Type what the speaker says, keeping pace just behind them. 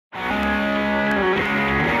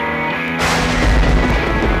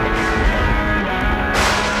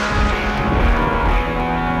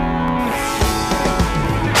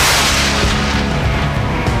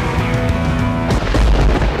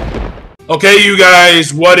Okay, you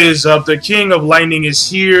guys, what is up? The King of Lightning is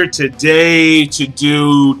here today to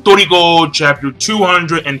do Toriko chapter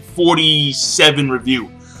 247 review.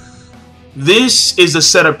 This is a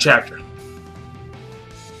setup chapter.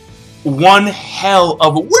 One hell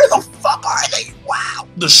of a... Where the fuck are they? Wow.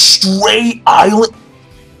 The Stray Island.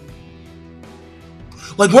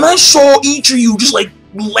 Like, when I saw each of you just, like,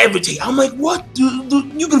 levitate, I'm like, what?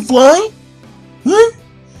 You can fly? Huh?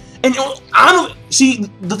 And I don't see,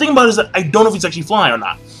 the thing about it is that I don't know if he's actually flying or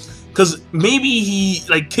not, because maybe he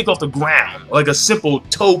like kicked off the ground like a simple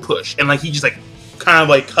toe push, and like he just like kind of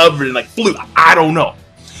like hovered and like flew. I don't know.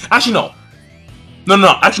 Actually, no.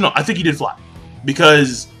 Actually, no. I think he did fly,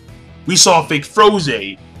 because we saw fake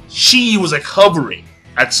Froze. She was like hovering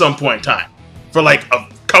at some point in time for like a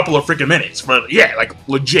couple of freaking minutes. For yeah, like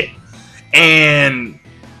legit. And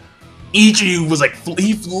each of you was like,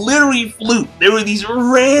 he literally flew. There were these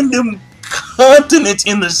random continents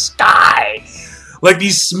in the sky. Like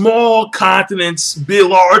these small continents, big,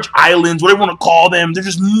 large islands, whatever you want to call them. They're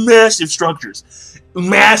just massive structures.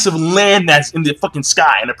 Massive land that's in the fucking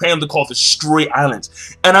sky. And apparently they're called the Stray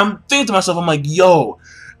Islands. And I'm thinking to myself, I'm like, yo,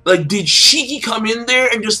 like, did Shiki come in there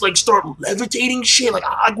and just like start levitating shit? Like,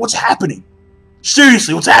 what's happening?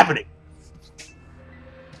 Seriously, what's happening?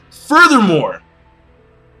 Furthermore,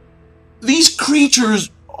 these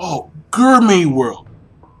creatures, oh, gourmet world.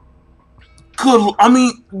 Good, I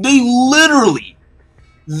mean, they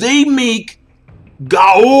make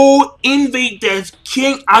Gao, Invade Death,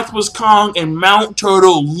 King Octopus Kong, and Mount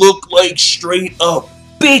Turtle look like straight up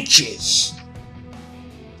bitches.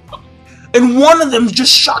 And one of them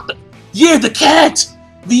just shot them. Yeah, the cat,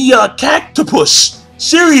 the cactopus.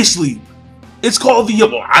 Seriously, it's called the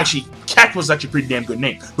well, actually. Cactus is actually a pretty damn good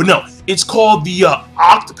name. But no, it's called the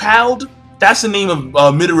Octopald. That's the name of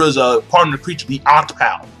Midoriya's partner creature, the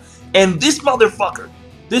Octopald. And this motherfucker,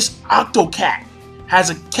 this Octocat, has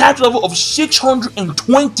a cat level of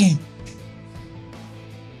 620.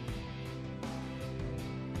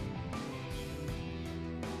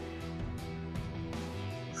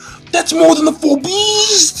 That's more than the full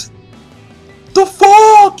beast! The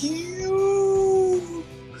fuck you!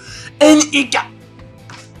 And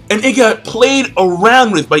it got played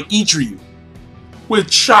around with by Ichiryu with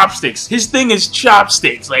chopsticks. His thing is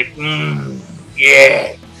chopsticks. Like,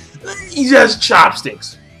 yeah. He has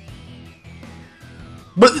chopsticks.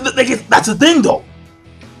 But that's the thing, though.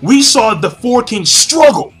 We saw the Four Kings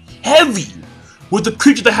struggle heavy with the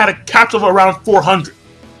creature that had a capture level around 400.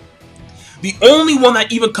 The only one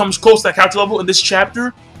that even comes close to that capture level in this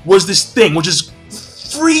chapter was this thing, which is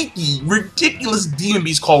freaky, ridiculous demon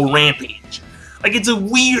beast called Rampage. Like, it's a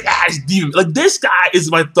weird-ass demon. Like, this guy is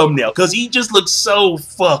my thumbnail, because he just looks so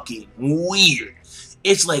fucking weird.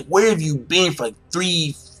 It's like, where have you been for like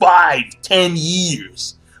 3, 5, 10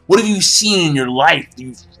 years? What have you seen in your life?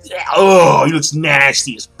 Oh, he looks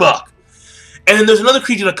nasty as fuck. And then there's another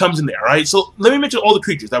creature that comes in there, right? So, let me mention all the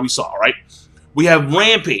creatures that we saw, right? We have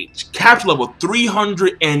Rampage, capture level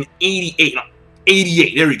 388. No,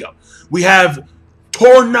 88, there we go. We have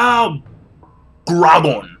Tornagragon.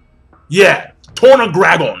 Yeah.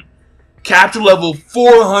 Tornagragon, capture level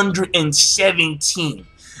 417.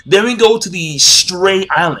 Then we go to the Stray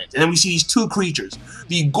Island, and then we see these two creatures.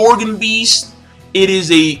 The Gorgon Beast, it is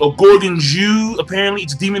a Gorgon Jew, apparently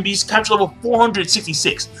it's a demon beast, capture level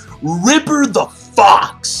 466. Ripper the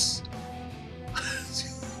Fox.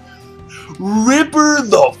 Ripper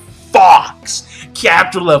the Fox,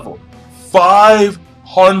 capture level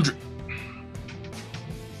 500.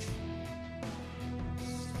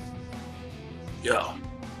 Yo.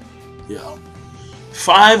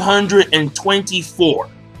 524.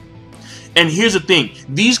 And here's the thing.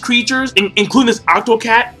 These creatures, including this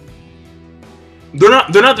Octocat, they're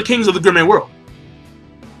not the kings of the gourmet world.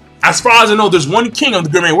 As far as I know, there's one king of the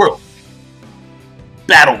gourmet world.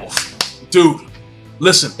 Battlewolf. Dude,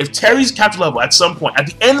 listen, if Terry's capture level at some point, at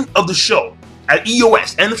the end of the show, at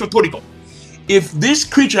EOS, end of the show Toriko, if this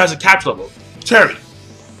creature has a capture level, Terry,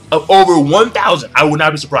 of over 1,000, I would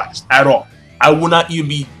not be surprised at all. I would not even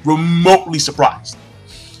be remotely surprised.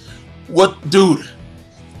 What, dude?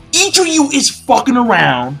 Each of you is fucking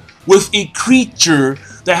around with a creature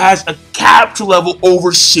that has a capture level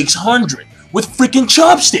over 600 with freaking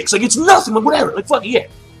chopsticks. Like, it's nothing. Like, whatever. Like, fuck yeah.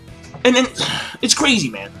 And then it's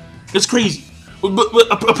crazy, man. It's crazy.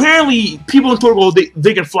 But apparently, people in Toriko,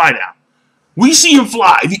 they can fly now. We see him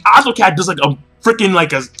fly. The Octocat does like a freaking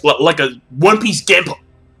like a One Piece Genpo.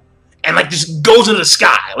 And like just goes into the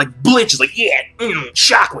sky, like Blitz is like, yeah,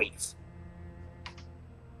 shockwave.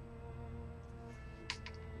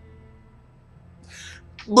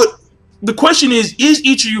 But the question is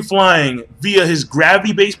Ichiryu flying via his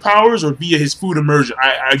gravity-based powers or via his food immersion?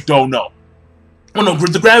 I don't know. Oh no,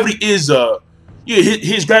 the gravity is yeah,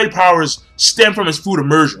 his gravity powers stem from his food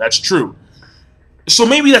immersion. That's true. So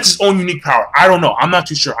maybe that's his own unique power. I don't know. I'm not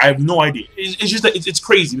too sure. I have no idea. It's just that it's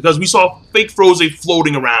crazy because we saw fake Froze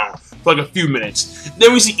floating around for like a few minutes.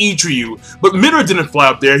 Then we see Ichiryu, but Midora didn't fly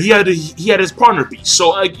up there. He had his partner beast.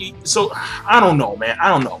 So I don't know, man. I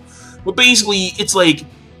don't know. But basically, it's like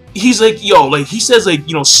he's like, yo, like he says like,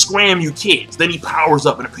 you know, scram you kids. Then he powers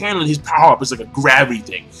up, and apparently his power up is like a gravity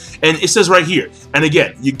thing. And it says right here, and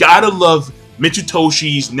again, you gotta love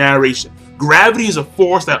Mitsutoshi's narration. Gravity is a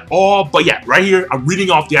force that but yeah, right here, I'm reading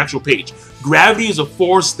off the actual page. Gravity is a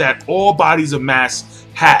force that all bodies of mass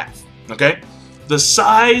have, okay? The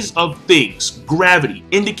size of things, gravity,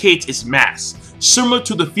 indicates its mass, similar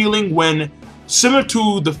to the feeling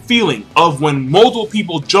of when multiple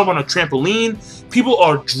people jump on a trampoline, people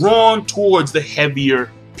are drawn towards the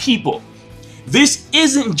heavier people. This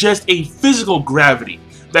isn't just a physical gravity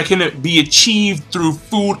that can be achieved through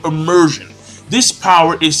food immersion. This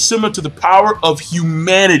power is similar to the power of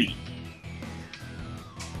humanity.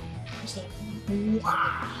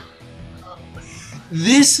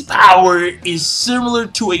 This power is similar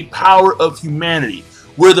to a power of humanity,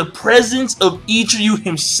 where the presence of Ichiryu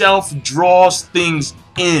himself draws things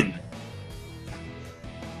in.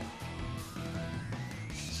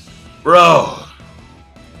 Bro,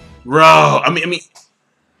 I mean,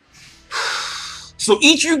 so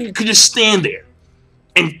Ichiryu could just stand there,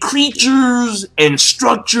 and creatures and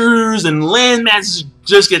structures and land masses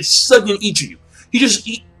just get sucked in Ichiryu.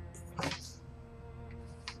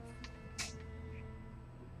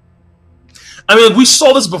 I mean, we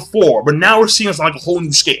saw this before, but now we're seeing this on like a whole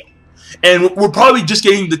new scale. And we're probably just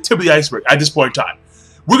getting the tip of the iceberg at this point in time.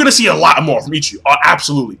 We're going to see a lot more from Ichiryu.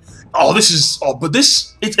 Absolutely. But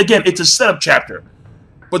this, it's a setup chapter.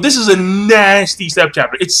 But this is a nasty setup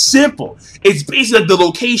chapter. It's simple. It's basically like the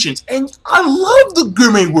locations. And I love the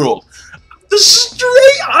Gourmet World. The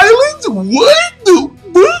Stray Islands? What the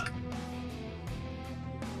fuck?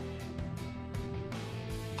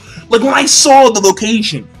 Like when I saw the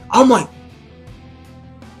location, I'm like,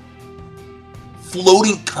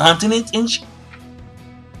 floating continents and shit?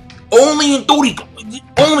 Only in Toriko.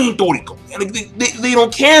 Only in Toriko. And they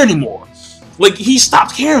don't care anymore. Like, he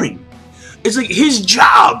stopped caring. It's like his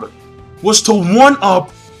job was to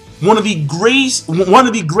one-up one of the greatest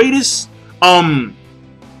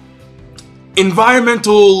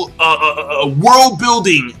environmental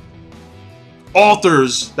world-building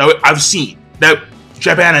authors that I've seen, that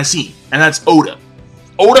Japan has seen, and that's Oda.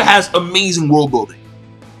 Oda has amazing world building.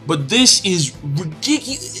 But this is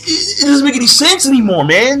ridiculous. It doesn't make any sense anymore,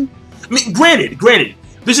 man. I mean, granted,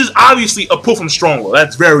 this is obviously a pull from Strong World.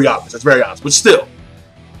 That's very obvious. But still,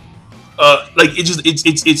 like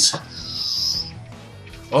it's.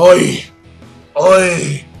 Oi.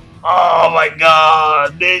 Oh my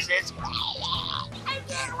God, this is. I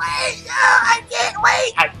can't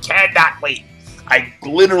wait. I cannot wait. I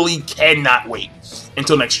literally cannot wait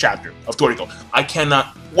until next chapter of Toriko. I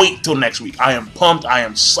cannot wait till next week. I am pumped. I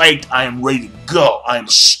am psyched. I am ready to go. I am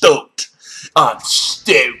stoked. I'm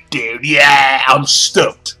stoked, dude. Yeah, I'm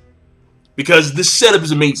stoked. Because this setup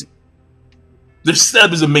is amazing. This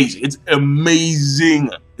setup is amazing. It's amazing.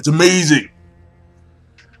 It's amazing.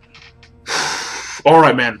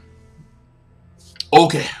 Alright, man.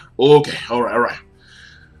 Okay. Alright.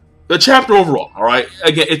 The chapter overall, alright?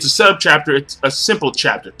 Again, it's a setup chapter. It's a simple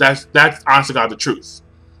chapter. That's honestly God the truth.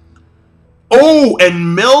 Oh,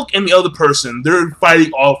 and Milk and the other person, they're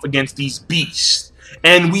fighting off against these beasts.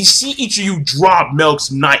 And we see each of you drop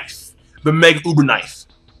Milk's knife. The Mega Uber knife.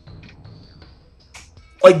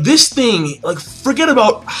 Like, this thing, like, forget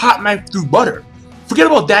about hot knife through butter. Forget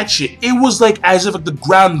about that shit. It was like as if like, the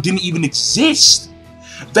ground didn't even exist.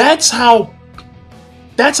 That's how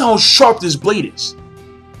sharp this blade is.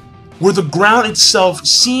 Where the ground itself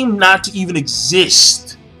seemed not to even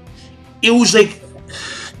exist. It was like,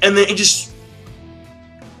 and then it just,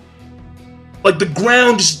 like the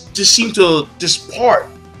ground just seemed to just part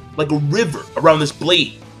like a river around this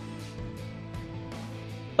blade.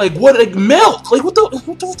 Like what? Like Milk? Like what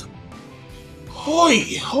the?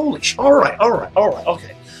 Holy alright,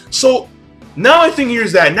 okay. So now I think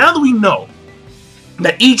here's that. Now that we know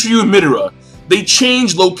that Ichiryu and Midora, they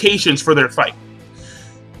changed locations for their fight.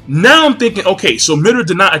 Now I'm thinking, okay, so Midora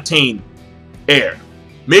did not attain air.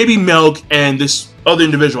 Maybe Milk and this other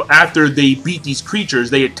individual, after they beat these creatures,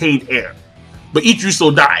 they attained air. But Ichiryu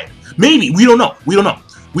still died. Maybe, we don't know. We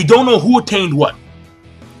don't know who attained what.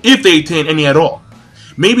 If they attained any at all.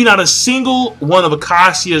 Maybe not a single one of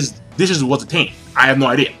Akasia's dishes was attained. I have no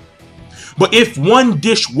idea. But if one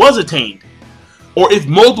dish was attained, or if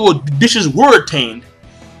multiple dishes were attained,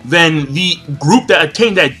 then the group that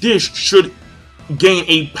attained that dish should gain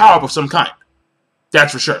a power-up of some kind.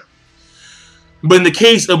 That's for sure. But in the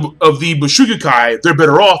case of the Bushukyukai, they're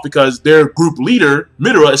better off because their group leader,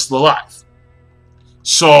 Midora, is still alive.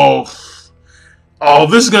 So, oh,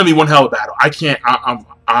 this is gonna be one hell of a battle. I can't.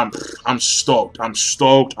 I'm stoked. I'm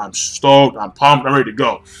stoked. I'm stoked. I'm pumped. I'm ready to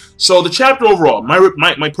go. So the chapter overall,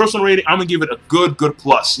 my personal rating, I'm gonna give it a good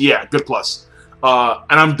plus. Yeah, good plus. And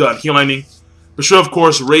I'm done. Heal ending. Be sure, of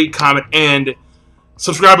course, rate, comment, and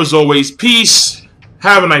subscribe as always. Peace.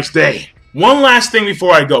 Have a nice day. One last thing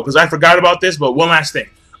before I go, because I forgot about this, but one last thing.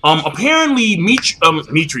 Apparently, apparently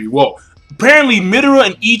Midora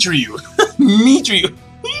and Ichiryu,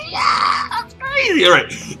 yeah, that's crazy. All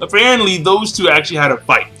right. Apparently, those two actually had a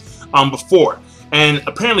fight, before, and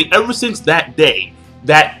apparently, ever since that day,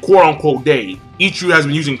 that quote-unquote day, Ichiryu has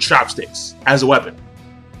been using chopsticks as a weapon.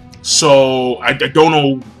 So I don't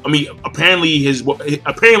know. I mean, apparently his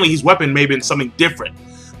weapon may have been something different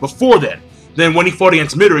before then. Then when he fought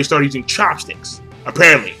against Midora, he started using chopsticks,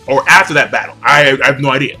 apparently, or after that battle. I have no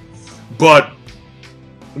idea. But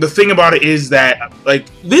the thing about it is that, like,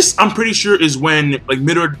 this, I'm pretty sure is when, like,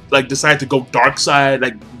 Midora, like, decided to go dark side.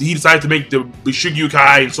 Like, he decided to make the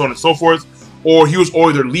Bushukyukai and so on and so forth. Or he was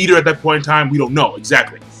already their leader at that point in time. We don't know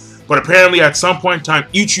exactly. But apparently, at some point in time,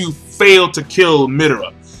 Ichiryu failed to kill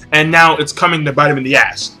Midora. And now it's coming to bite him in the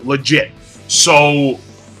ass. Legit. So,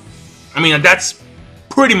 I mean, that's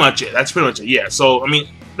pretty much it. That's pretty much it. Yeah. So, I mean,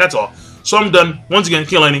 that's all. So, I'm done. Once again,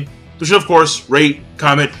 Kill Lightning. So, should, of course, rate,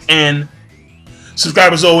 comment, and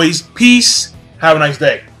subscribe as always. Peace. Have a nice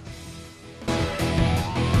day.